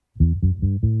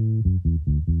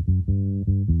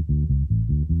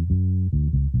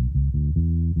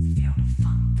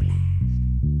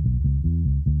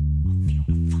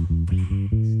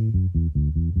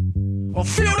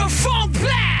It's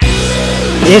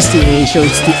the A Show.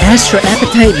 It's the Astro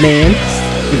Appetite, man.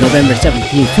 It's November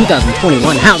 17th,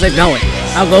 2021. How's it going?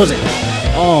 How goes it?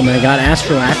 Oh my god,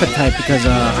 Astro Appetite, because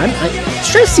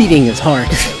stress eating is hard.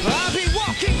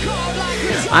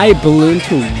 I ballooned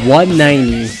to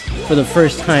 190 for the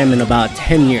first time in about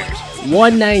 10 years.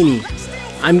 190.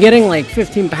 I'm getting like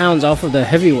 15 pounds off of the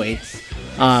heavyweight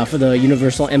for the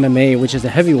Universal MMA, which is the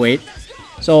heavyweight.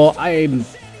 So I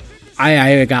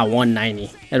got 190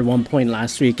 at one point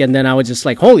last week, and then I was just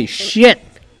like, holy shit,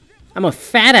 I'm a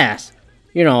fat ass,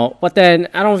 you know. But then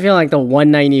I don't feel like the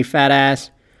 190 fat ass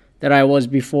that I was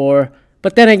before.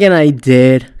 But then again, I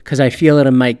did, because I feel it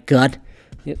in my gut.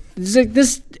 It's like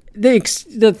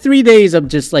the 3 days of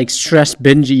just like stress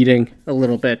binge eating a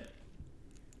little bit,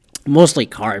 mostly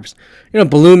carbs,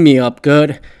 ballooned me up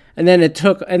good. And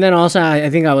then also I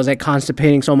think I was like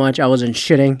constipating so much I wasn't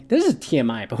shitting. This is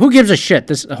TMI, but who gives a shit?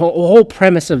 This whole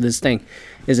premise of this thing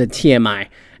is a TMI.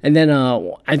 And then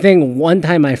I think one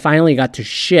time I finally got to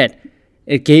shit,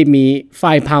 it gave me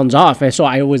 5 pounds off. And so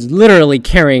I was literally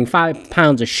carrying 5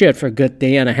 pounds of shit for a good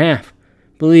day and a half,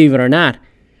 believe it or not.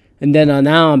 And then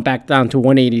now I'm back down to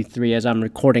 183 as I'm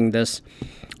recording this.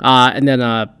 And then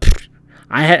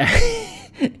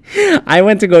I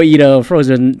went to go eat a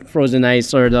frozen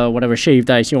ice, or the whatever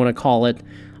shaved ice you want to call it,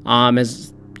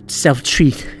 as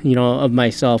self-treat, of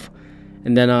myself.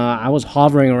 And then I was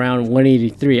hovering around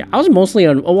 183. I was mostly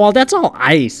on, well, that's all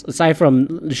ice, aside from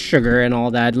the sugar and all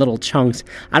that, little chunks.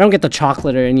 I don't get the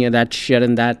chocolate or any of that shit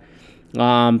in that.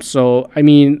 So, I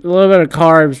mean, a little bit of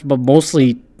carbs, but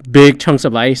mostly big chunks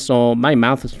of ice, so my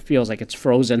mouth feels like it's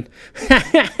frozen.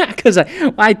 Because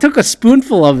I took a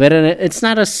spoonful of it, and it's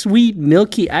not a sweet,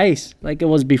 milky ice like it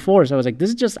was before. So I was like, this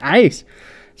is just ice.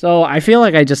 So I feel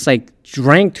like I just like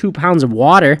drank 2 pounds of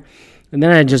water, and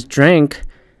then I just drank.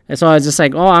 And so I was just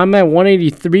like, oh, I'm at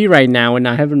 183 right now, and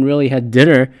I haven't really had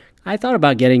dinner. I thought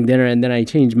about getting dinner, and then I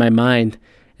changed my mind.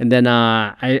 And then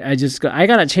I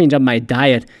got to change up my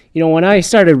diet. When I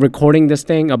started recording this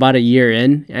thing about a year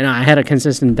in, and I had a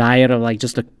consistent diet of like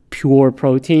just a pure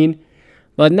protein.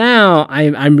 But now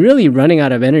I'm really running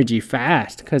out of energy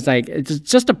fast, because like it's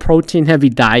just a protein heavy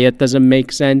diet doesn't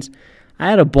make sense. I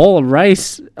had a bowl of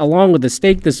rice along with the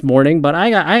steak this morning, but I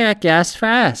got gas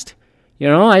fast.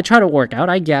 I try to work out,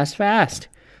 I gas fast.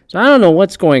 So I don't know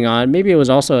what's going on. Maybe it was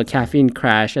also a caffeine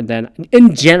crash, and then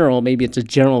in general, maybe it's a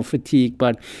general fatigue.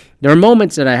 But there are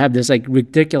moments that I have this like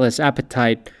ridiculous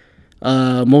appetite,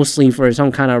 mostly for some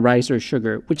kind of rice or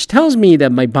sugar, which tells me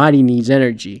that my body needs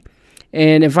energy.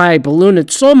 And if I balloon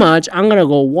it so much, I'm going to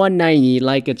go 190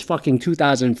 like it's fucking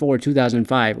 2004,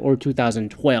 2005, or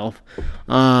 2012.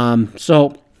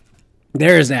 So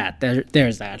there's that.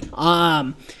 There's that.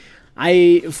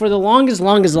 For the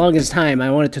longest time,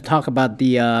 I wanted to talk about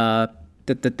the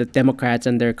Democrats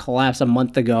and their collapse a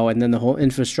month ago, and then the whole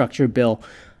infrastructure bill.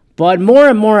 But more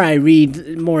and more I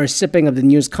read, more sipping of the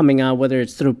news coming out, whether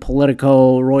it's through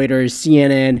Politico, Reuters,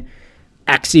 CNN,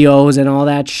 Axios, and all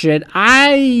that shit.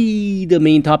 The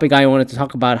main topic I wanted to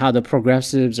talk about, how the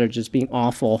progressives are just being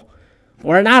awful.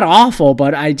 Or not awful,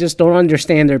 but I just don't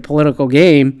understand their political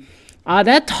game.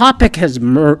 That topic has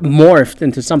morphed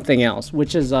into something else,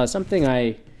 which is something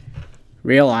I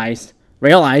realized,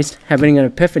 having an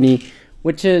epiphany,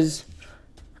 which is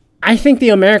I think the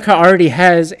America already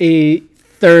has a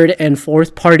third and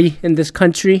fourth party in this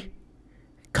country,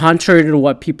 contrary to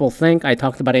what people think. I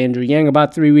talked about Andrew Yang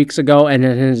about 3 weeks ago and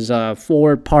his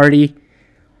forward party.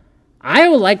 I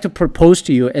would like to propose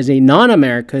to you, as a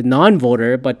non-American,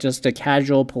 non-voter, but just a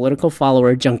casual political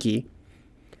follower junkie,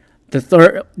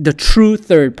 the true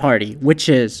third party, which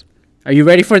is, are you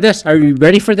ready for this?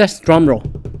 Drum roll.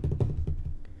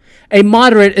 A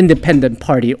moderate independent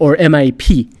party, or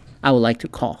MIP, I would like to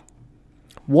call.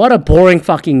 What a boring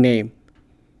fucking name.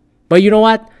 But you know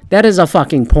what? That is a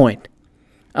fucking point.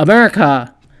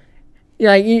 America,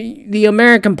 the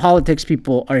American politics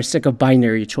people are sick of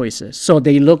binary choices. So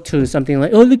they look to something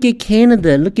like, oh, look at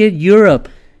Canada, look at Europe.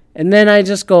 And then I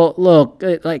just go, look,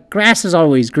 like grass is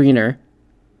always greener.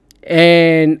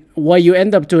 And what you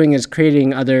end up doing is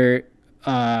creating other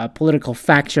political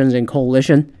factions and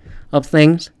coalition of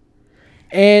things.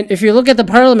 And if you look at the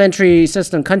parliamentary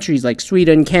system countries like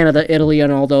Sweden, Canada, Italy,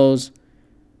 and all those,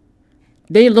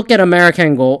 they look at America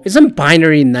and go, isn't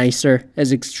binary nicer,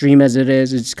 as extreme as it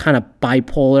is? It's kind of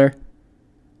bipolar.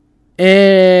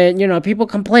 And, people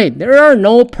complain. There are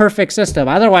no perfect system.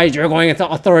 Otherwise, you're going into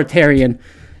authoritarian,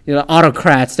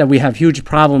 autocrats that we have huge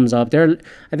problems of. I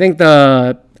think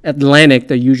the Atlantic,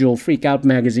 the usual freak out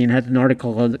magazine, had an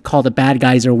article called "The Bad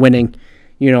Guys Are Winning."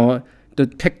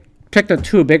 Pick the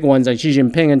two big ones, like Xi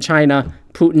Jinping in China,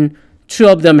 Putin, two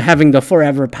of them having the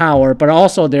forever power, but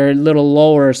also they're little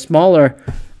lower, smaller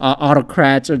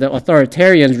autocrats or the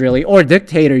authoritarians, really, or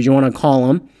dictators, you want to call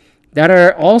them, that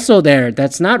are also there.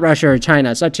 That's not Russia or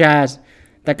China, such as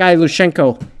that guy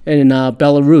Lushenko in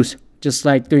Belarus, just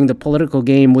like doing the political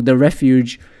game with the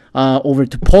refuge over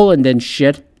to Poland and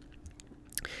shit.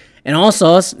 And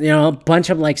also, a bunch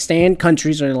of like stand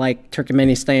countries or like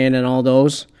Turkmenistan and all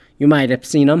those. You might have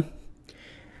seen them.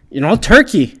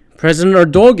 Turkey, President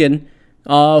Erdogan,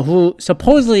 who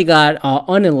supposedly got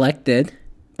unelected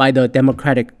by the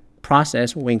democratic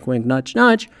process, wink, wink, nudge,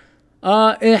 nudge.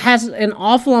 It has an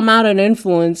awful amount of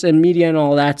influence in media and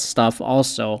all that stuff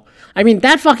also. I mean,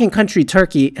 that fucking country,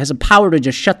 Turkey, has a power to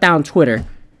just shut down Twitter,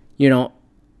 in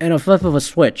a flip of a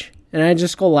switch. And I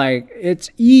just go like, it's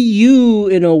EU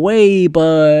in a way,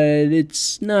 but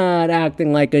it's not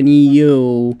acting like an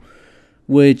EU,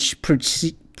 which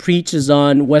preaches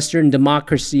on Western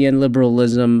democracy and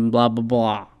liberalism, blah, blah,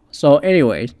 blah. So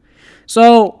anyways,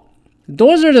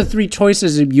 those are the three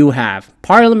choices you have.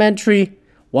 Parliamentary,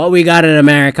 what we got in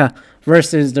America,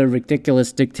 versus the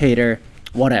ridiculous dictator,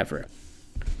 whatever.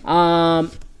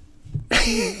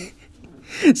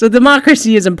 So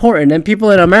democracy is important, and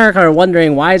people in America are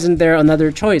wondering, why isn't there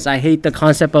another choice? I hate the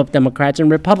concept of Democrats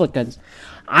and Republicans.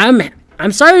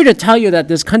 I'm sorry to tell you that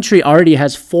this country already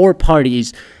has 4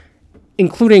 parties,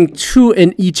 including 2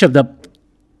 in each of the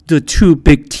 2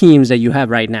 big teams that you have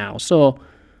right now. So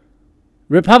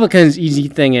Republicans' easy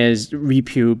thing is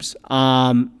repubes.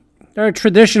 There are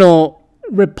traditional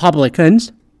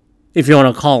Republicans, if you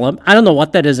want to call them. I don't know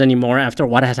what that is anymore after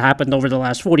what has happened over the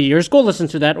last 40 years. Go listen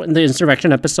to that in the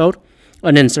insurrection episode.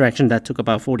 An insurrection that took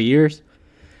about 40 years.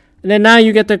 And then now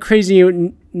you get the crazy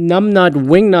numbnut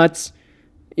wingnuts,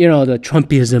 the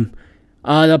Trumpism,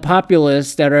 the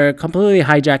populists that are completely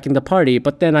hijacking the party.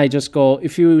 But then I just go,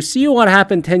 if you see what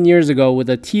happened 10 years ago with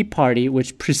the Tea Party,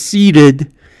 which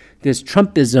preceded this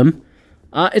Trumpism,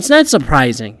 it's not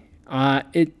surprising.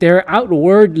 They're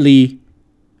outwardly,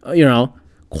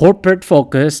 corporate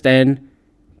focused and,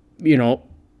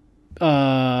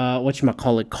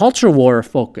 culture war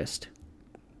focused.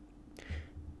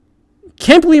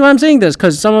 Can't believe I'm saying this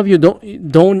because some of you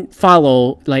don't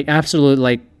follow like absolute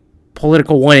like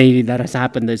political 180 that has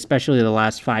happened, especially the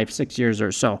last 5-6 years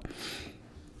or so.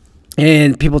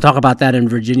 And people talk about that in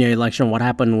Virginia election, what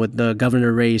happened with the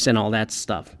governor race and all that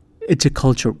stuff. It's a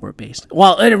culture war based.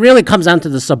 Well, it really comes down to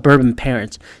the suburban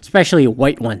parents, especially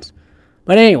white ones.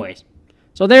 But anyways,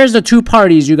 so there's the 2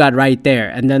 parties you got right there.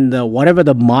 And then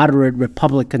the moderate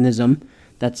republicanism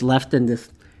that's left in this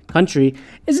country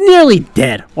is nearly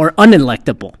dead or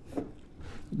unelectable.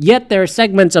 Yet there are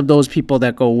segments of those people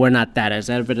that go, we're not that, as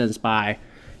evidenced by,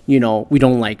 we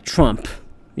don't like Trump,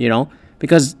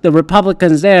 because the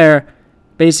Republicans there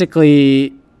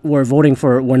basically we're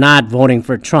not voting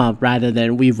for Trump rather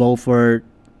than we vote for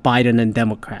Biden and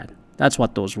Democrat. That's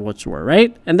what those votes were,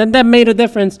 right? And then that made a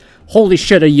difference, holy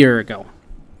shit, a year ago.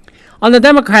 On the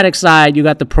Democratic side, you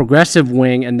got the progressive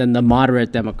wing and then the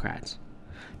moderate Democrats.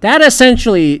 That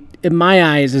essentially, in my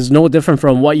eyes, is no different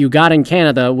from what you got in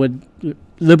Canada with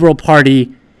Liberal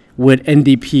Party, with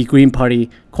NDP, Green Party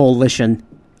coalition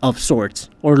of sorts,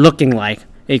 or looking like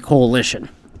a coalition.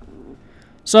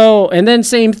 So, and then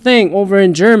same thing over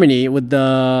in Germany with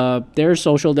their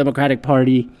Social Democratic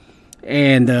Party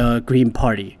and the Green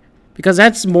Party. Because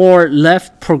that's more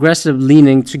left progressive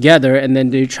leaning together, and then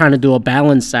they're trying to do a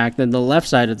balance act on the left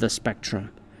side of the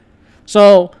spectrum.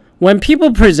 So when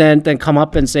people present and come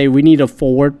up and say we need a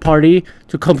forward party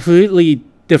to completely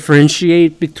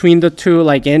differentiate between the two,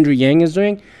 like Andrew Yang is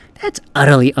doing, that's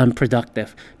utterly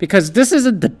unproductive. Because this is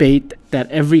a debate that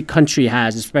every country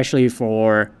has, especially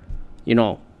for,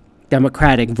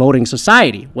 democratic voting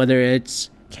society, whether it's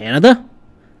Canada,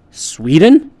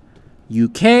 Sweden,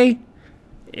 UK,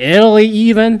 Italy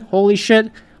even, holy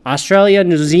shit, Australia,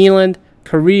 New Zealand,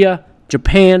 Korea,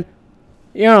 Japan.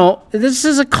 This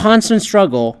is a constant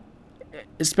struggle,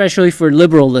 especially for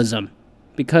liberalism,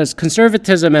 because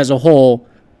conservatism as a whole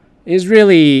is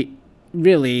really,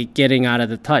 really getting out of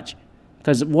the touch.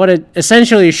 Because what it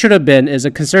essentially should have been is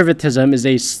a conservatism is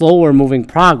a slower moving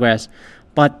progress,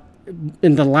 but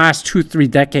in the last 2-3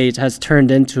 decades has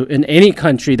turned into, in any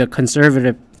country, the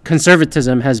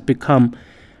conservatism has become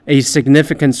a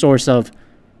significant source of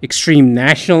extreme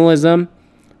nationalism,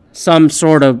 some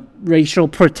sort of racial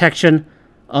protection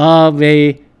of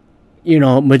a,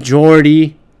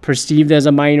 majority perceived as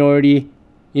a minority,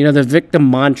 the victim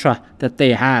mantra that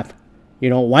they have,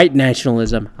 white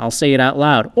nationalism. I'll say it out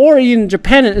loud. Or in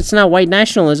Japan, it's not white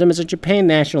nationalism, it's a Japan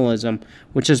nationalism,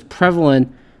 which is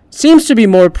prevalent, seems to be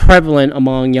more prevalent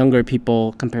among younger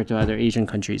people compared to other Asian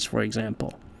countries, for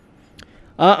example.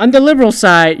 On the liberal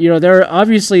side, there are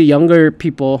obviously younger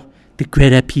people, the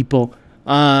Greta people,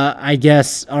 I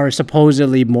guess, are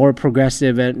supposedly more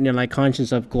progressive and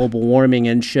conscious of global warming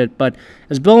and shit. But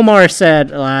as Bill Maher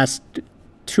said last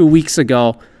 2 weeks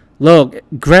ago, look,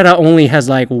 Greta only has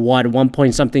 1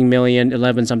 point something million,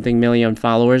 11 something million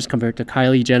followers compared to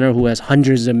Kylie Jenner, who has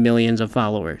hundreds of millions of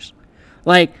followers.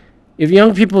 If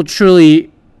young people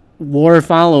truly were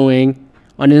following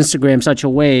on Instagram such a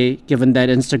way, given that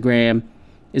Instagram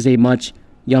is a much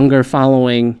younger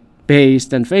following base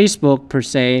than Facebook per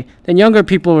se, then younger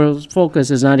people's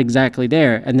focus is not exactly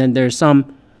there. And then there's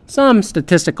some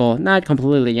statistical, not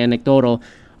completely anecdotal,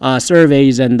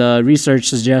 surveys and research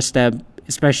suggests that,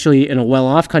 especially in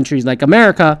well-off countries like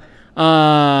America,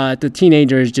 the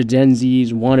teenagers, the Gen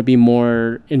Zs, want to be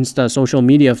more Insta social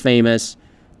media famous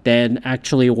than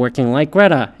actually working like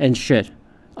Greta and shit.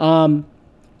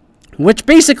 Which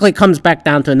basically comes back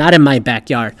down to not in my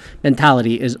backyard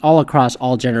mentality is all across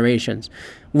all generations,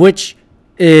 which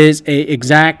is a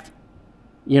exact,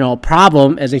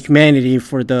 problem as a humanity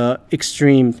for the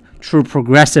extreme true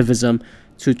progressivism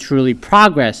to truly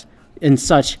progress in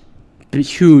such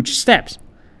huge steps.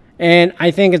 And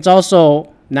I think it's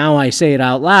also, now I say it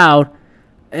out loud,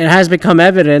 it has become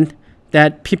evident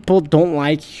that people don't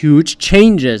like huge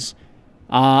changes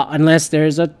unless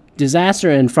there's a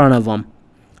disaster in front of them.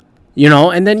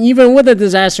 And then even with a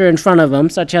disaster in front of them,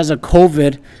 such as a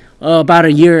COVID about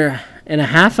a year and a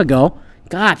half ago,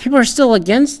 God, people are still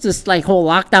against this whole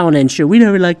lockdown and shit. We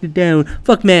never liked it down.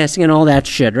 Fuck masking and all that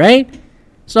shit, right?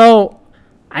 So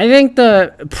I think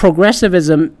the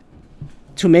progressivism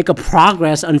to make a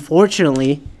progress,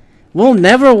 unfortunately, will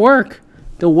never work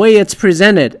the way it's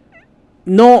presented.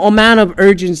 No amount of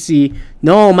urgency,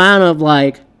 no amount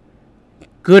of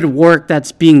good work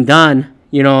that's being done,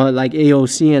 like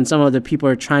AOC and some of the people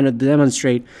are trying to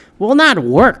demonstrate, will not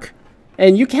work.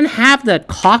 And you can have that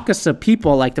caucus of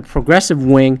people like the progressive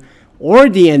wing or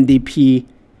the NDP,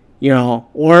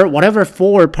 or whatever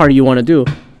forward party you want to do.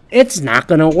 It's not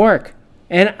going to work.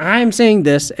 And I'm saying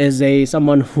this as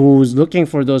someone who's looking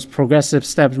for those progressive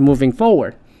steps moving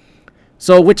forward.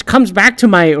 So, which comes back to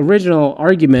my original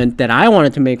argument that I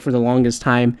wanted to make for the longest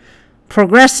time.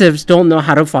 Progressives don't know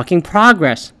how to fucking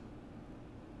progress,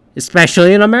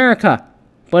 especially in America.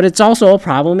 But it's also a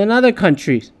problem in other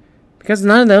countries because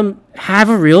none of them have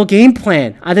a real game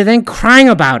plan other than crying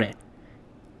about it.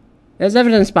 As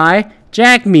evidenced by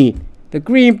Jagmeet, the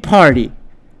Green Party.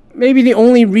 Maybe the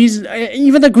only reason,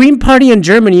 even the Green Party in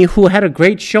Germany, who had a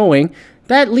great showing,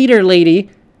 that leader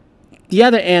lady, the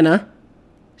other Anna,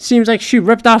 seems like she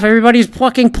ripped off everybody's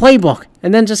fucking playbook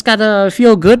and then just got a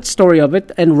feel-good story of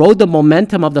it and rode the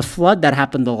momentum of the flood that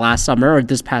happened the last summer or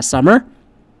this past summer.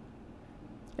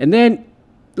 And then,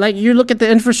 you look at the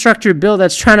infrastructure bill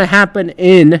that's trying to happen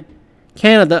in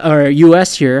Canada or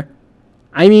U.S. here.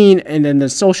 And then the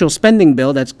social spending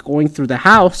bill that's going through the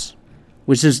House,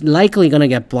 which is likely going to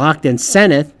get blocked in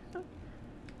Senate.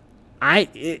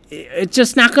 It's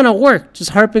just not going to work.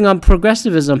 Just harping on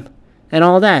progressivism and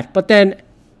all that. But then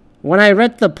when I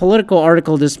read the Politico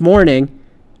article this morning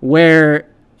where,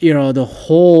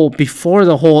 before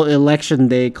the whole election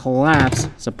day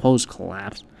supposed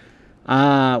collapse,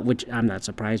 which I'm not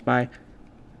surprised by,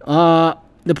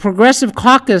 the Progressive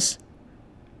Caucus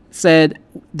said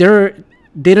they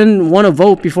didn't want to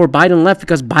vote before Biden left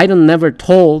because Biden never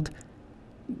told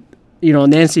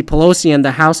Nancy Pelosi and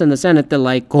the House and the Senate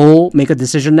to go make a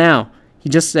decision now. He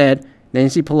just said,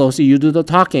 Nancy Pelosi, you do the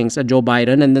talking, said Joe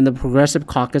Biden. And then the Progressive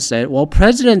Caucus said, well,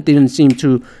 President didn't seem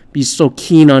to be so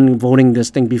keen on voting this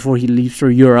thing before he leaves for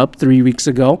Europe 3 weeks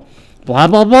ago. Blah,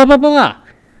 blah, blah, blah, blah.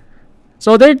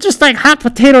 So they're just hot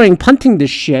potatoing, punting this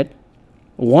shit,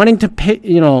 wanting to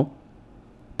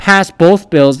pass both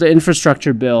bills, the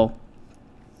infrastructure bill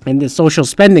and the social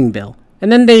spending bill.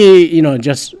 And then they,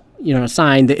 just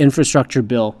signed the infrastructure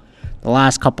bill the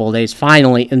last couple of days,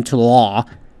 finally into law,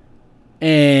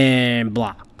 and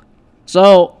blah.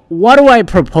 So what do I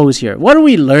propose here? What do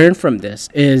we learn from this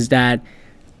is that,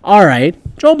 all right,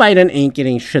 Joe Biden ain't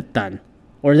getting shit done.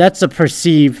 Or that's a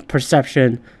perceived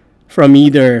perception from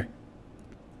either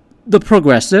the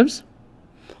progressives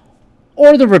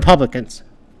or the Republicans.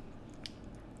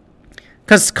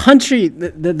 Because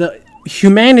the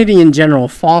humanity in general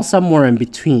falls somewhere in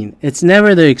between. It's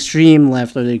never the extreme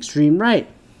left or the extreme right.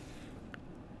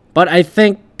 But I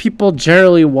think people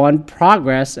generally want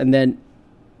progress and then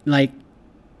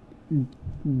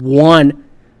one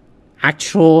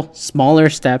actual smaller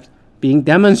step being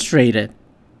demonstrated.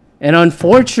 And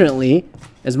unfortunately,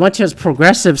 as much as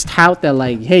progressives tout that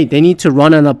hey, they need to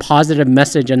run on a positive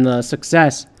message and the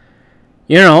success,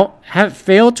 have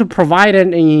failed to provide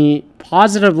any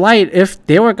positive light if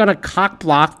they were going to cock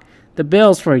block the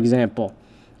bills, for example.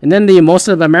 And then most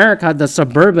of America, the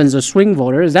suburbans, the swing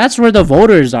voters, that's where the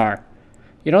voters are.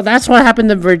 You know, that's what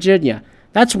happened in Virginia.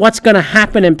 That's what's going to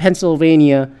happen in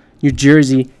Pennsylvania, New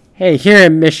Jersey, hey, here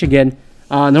in Michigan,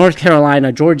 North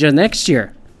Carolina, Georgia next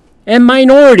year. And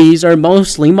minorities are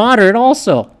mostly moderate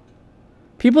also.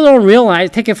 People don't realize,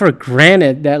 take it for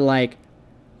granted that, like,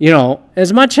 you know,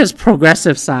 as much as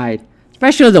progressive side,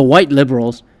 especially the white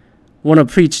liberals, want to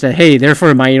preach that, hey, they're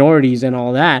for minorities and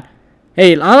all that.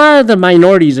 Hey, a lot of the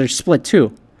minorities are split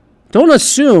too. Don't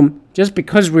assume just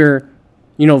because we're,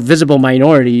 you know, visible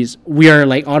minorities, we are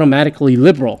like automatically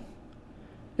liberal.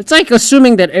 It's like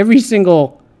assuming that every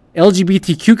single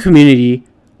LGBTQ community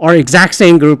are exact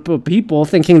same group of people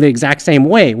thinking the exact same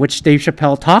way, which Dave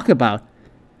Chappelle talked about.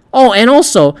 Oh, and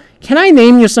also, can I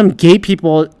name you some gay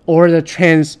people or the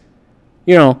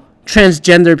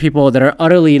transgender people that are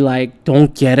utterly like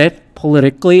don't get it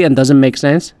politically and doesn't make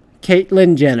sense?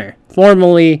 Caitlyn Jenner,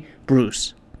 formerly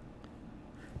Bruce.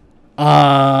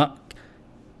 Kevin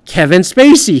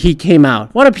Spacey, he came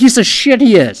out. What a piece of shit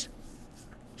he is.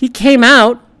 He came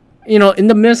out, you know, in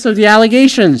the midst of the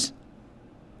allegations.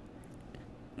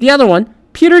 The other one,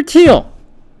 Peter Thiel.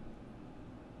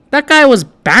 That guy was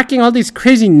backing all these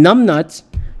crazy numbnuts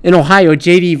in Ohio,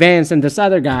 J.D. Vance and this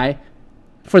other guy,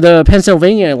 for the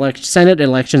Pennsylvania Senate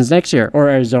elections next year, or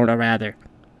Arizona rather.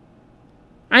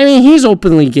 I mean, he's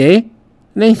openly gay.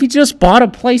 And then he just bought a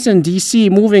place in D.C.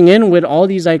 moving in with all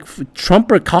these like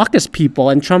Trumper caucus people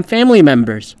and Trump family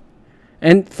members.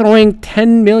 And throwing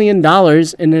 $10 million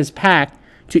in his PAC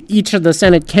to each of the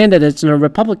Senate candidates on the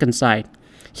Republican side.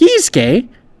 He's gay.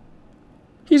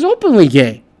 He's openly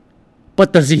gay.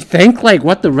 But does he think like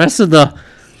what the rest of the,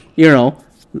 you know,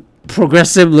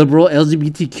 progressive, liberal,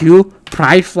 LGBTQ,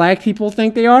 pride flag people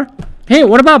think they are? Hey,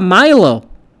 what about Milo?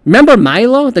 Remember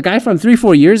Milo, the guy from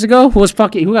 3-4 years ago who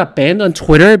got banned on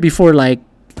Twitter before like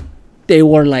they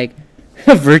were like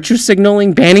virtue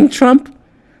signaling banning Trump?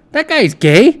 That guy's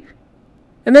gay.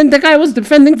 And then the guy was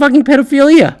defending fucking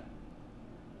pedophilia.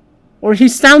 Or he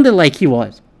sounded like he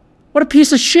was. What a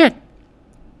piece of shit.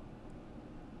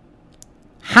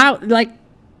 How, like,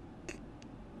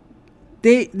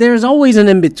 there's always an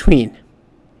in-between.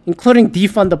 Including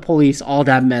defund the police, all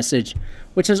that message.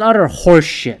 Which is utter horse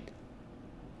shit.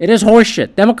 It is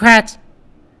horseshit. Democrats,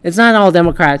 it's not all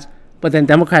Democrats, but then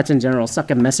Democrats in general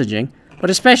suck at messaging. But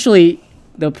especially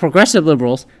the progressive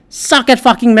liberals suck at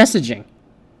fucking messaging.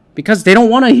 Because they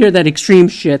don't want to hear that extreme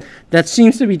shit that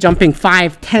seems to be jumping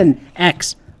 5,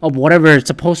 10x of whatever it's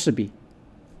supposed to be.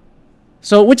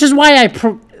 So, which is why I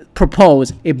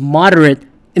propose a moderate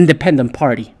independent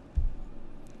party.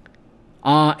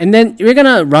 And then we're going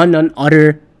to run on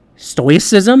utter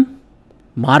stoicism,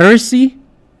 moderacy,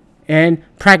 and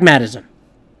pragmatism.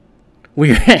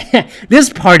 This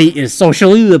party is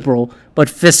socially liberal, but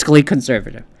fiscally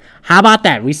conservative. How about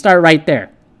that? We start right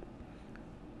there.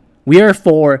 We are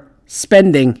for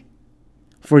spending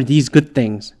for these good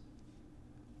things,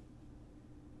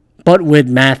 but with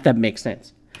math that makes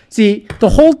sense. See, the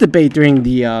whole debate during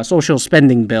the social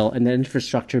spending bill and the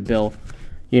infrastructure bill,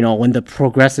 you know, when the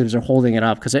progressives are holding it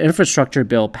up, because the infrastructure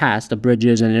bill passed, the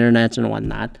bridges and internets and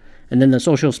whatnot, and then the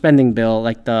social spending bill,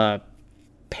 like the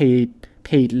paid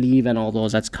leave and all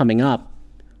those, that's coming up.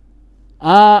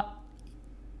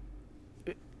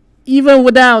 Even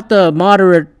without the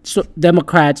moderate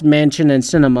Democrats, Manchin and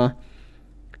Sinema,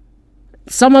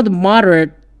 some of the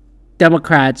moderate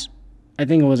Democrats, I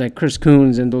think it was like Chris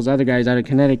Coons and those other guys out of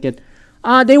Connecticut,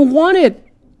 they wanted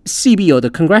CBO, the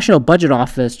Congressional Budget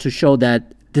Office, to show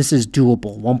that this is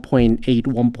doable. 1.8,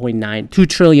 1.9, $2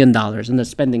 trillion in the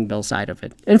spending bill side of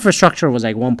it. Infrastructure was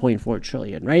like 1.4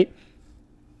 trillion, right?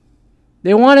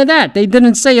 They wanted that. They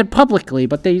didn't say it publicly,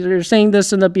 but they're saying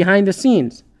this in the behind the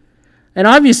scenes. And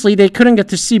obviously they couldn't get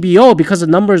to CBO because the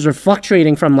numbers are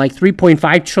fluctuating from like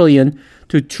 3.5 trillion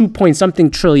to 2 point something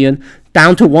trillion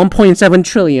down to 1.7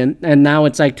 trillion, and now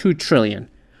it's like 2 trillion.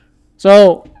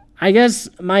 So I guess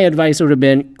my advice would have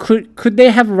been, could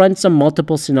they have run some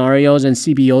multiple scenarios and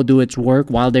CBO do its work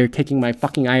while they're taking my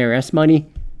fucking IRS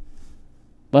money?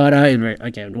 But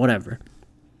again, whatever.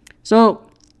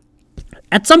 So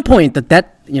at some point, the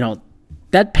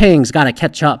debt paying's got to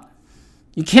catch up.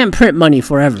 You can't print money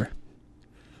forever.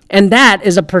 And that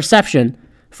is a perception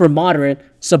for moderate,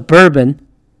 suburban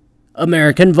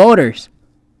American voters.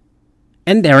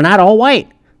 And they're not all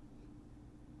white.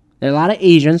 There are a lot of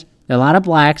Asians. There are a lot of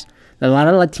blacks. There are a lot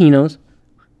of Latinos.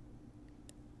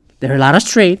 There are a lot of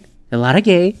straight. There are a lot of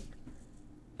gay.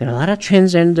 There are a lot of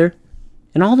transgender.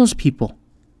 And all those people.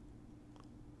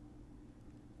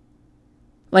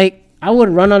 Like, I would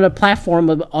run on a platform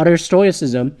of utter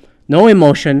stoicism, no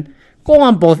emotion, go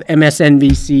on both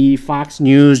MSNBC, Fox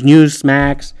News,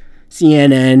 Newsmax,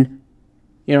 CNN,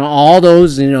 all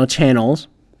those, channels,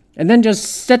 and then just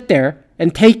sit there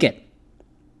and take it.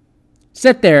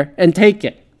 Sit there and take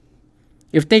it.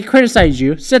 If they criticize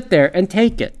you, sit there and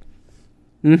take it.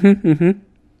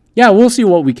 Yeah, we'll see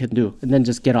what we can do, and then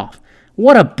just get off.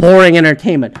 What a boring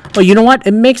entertainment. But you know what?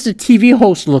 It makes the TV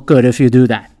host look good if you do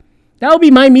that. That would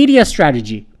be my media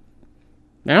strategy.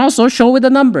 And also show with the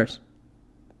numbers.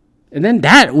 And then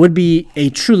that would be a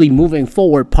truly moving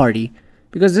forward party,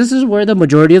 because this is where the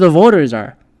majority of the voters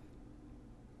are.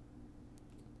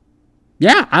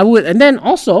 Yeah, I would. And then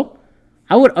also,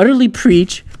 I would utterly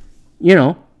preach,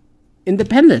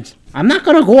 independence. I'm not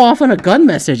going to go off on a gun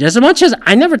message. As much as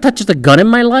I never touched a gun in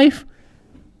my life,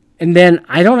 and then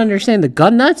I don't understand the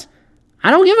gun nuts,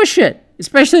 I don't give a shit,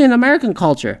 especially in American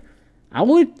culture. I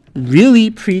would really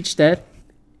preach that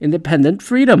independent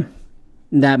freedom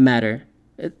in that matter,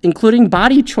 including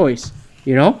body choice,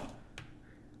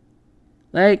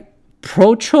 like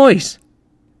pro-choice.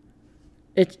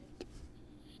 It's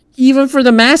even for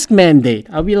the mask mandate.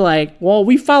 I'll be like, well,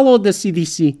 we followed the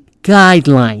CDC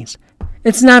guidelines.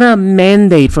 It's not a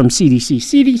mandate from CDC.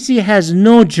 CDC has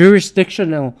no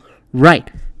jurisdictional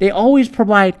right. They always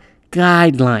provide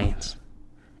guidelines.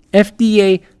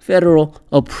 FDA federal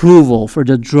approval for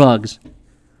the drugs.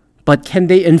 But can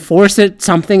they enforce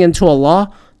something into a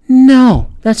law? No.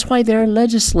 That's why there are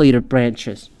legislative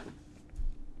branches.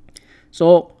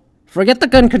 So forget the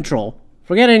gun control.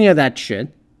 Forget any of that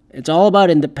shit. It's all about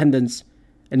independence.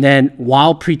 And then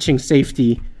while preaching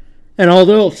safety and all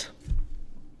those.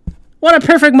 What a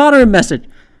perfect modern message.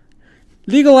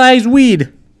 Legalize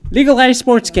weed. Legalize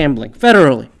sports gambling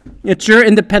federally. It's your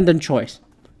independent choice.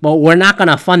 But we're not going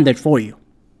to fund it for you.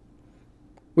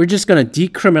 We're just going to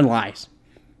decriminalize.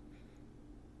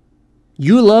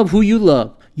 You love who you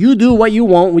love. You do what you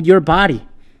want with your body.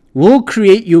 We'll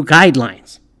create you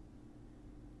guidelines.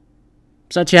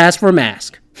 Such as for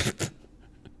mask.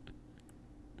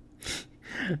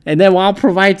 And then we'll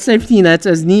provide safety nets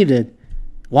as needed,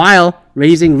 while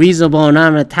raising reasonable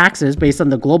amount of taxes based on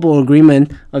the global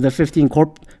agreement of the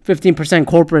 15%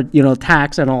 corporate,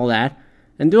 tax and all that,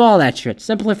 and do all that shit.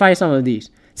 Simplify some of these.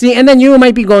 See, and then you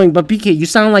might be going, but BK, you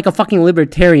sound like a fucking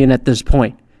libertarian at this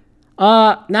point.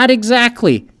 Not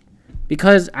exactly,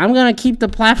 because I'm gonna keep the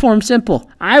platform simple.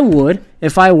 I would,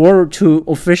 if I were to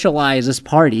officialize this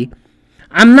party,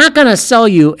 I'm not gonna sell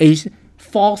you a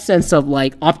false sense of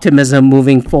optimism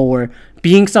moving forward,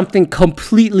 being something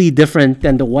completely different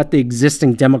than what the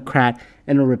existing Democrat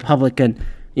and the Republican,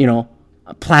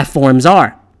 platforms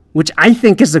are, which I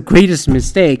think is the greatest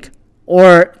mistake,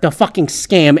 or the fucking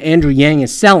scam Andrew Yang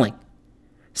is selling.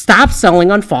 Stop selling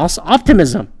on false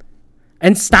optimism,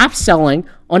 and stop selling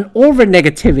on over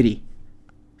negativity.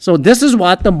 So this is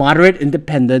what the moderate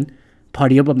independent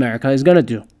Party of America is gonna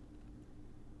do.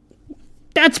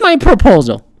 That's my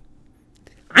proposal.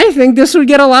 I think this would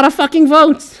get a lot of fucking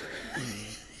votes.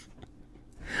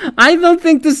 I don't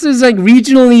think this is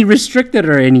regionally restricted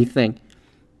or anything.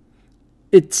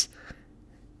 It's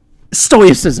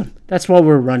stoicism. That's what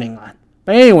we're running on.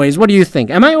 But anyways, what do you think?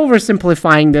 Am I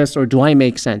oversimplifying this, or do I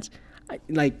make sense?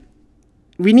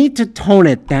 We need to tone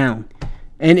it down.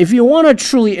 And if you want to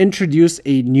truly introduce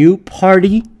a new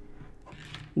party,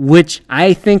 which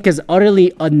I think is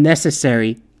utterly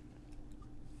unnecessary,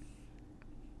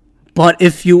 but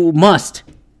if you must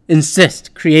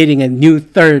insist creating a new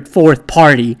third, fourth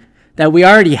party that we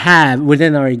already have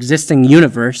within our existing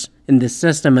universe in this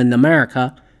system in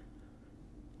America,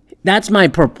 that's my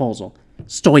proposal.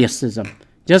 Stoicism.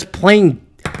 Just playing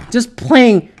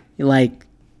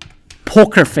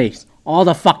poker face all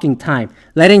the fucking time.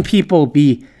 Letting people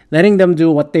be. Letting them do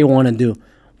what they want to do.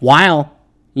 While,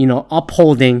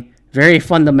 upholding very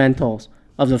fundamentals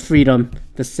of the freedom,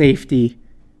 the safety,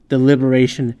 the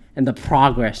liberation, and the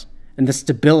progress, and the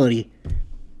stability,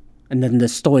 and then the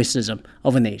stoicism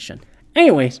of a nation.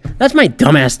 Anyways, that's my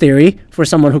dumbass theory for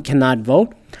someone who cannot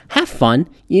vote. Have fun.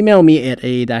 Email me at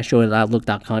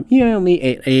aa-show@outlook.com. Email me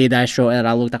at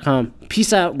aa-show@outlook.com.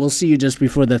 Peace out. We'll see you just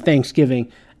before the Thanksgiving.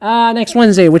 Next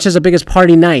Wednesday, which is the biggest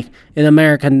party night in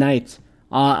American nights.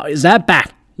 Is that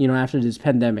back, after this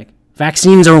pandemic?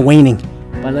 Vaccines are waning.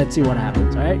 But let's see what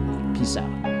happens, all right? Peace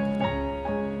out.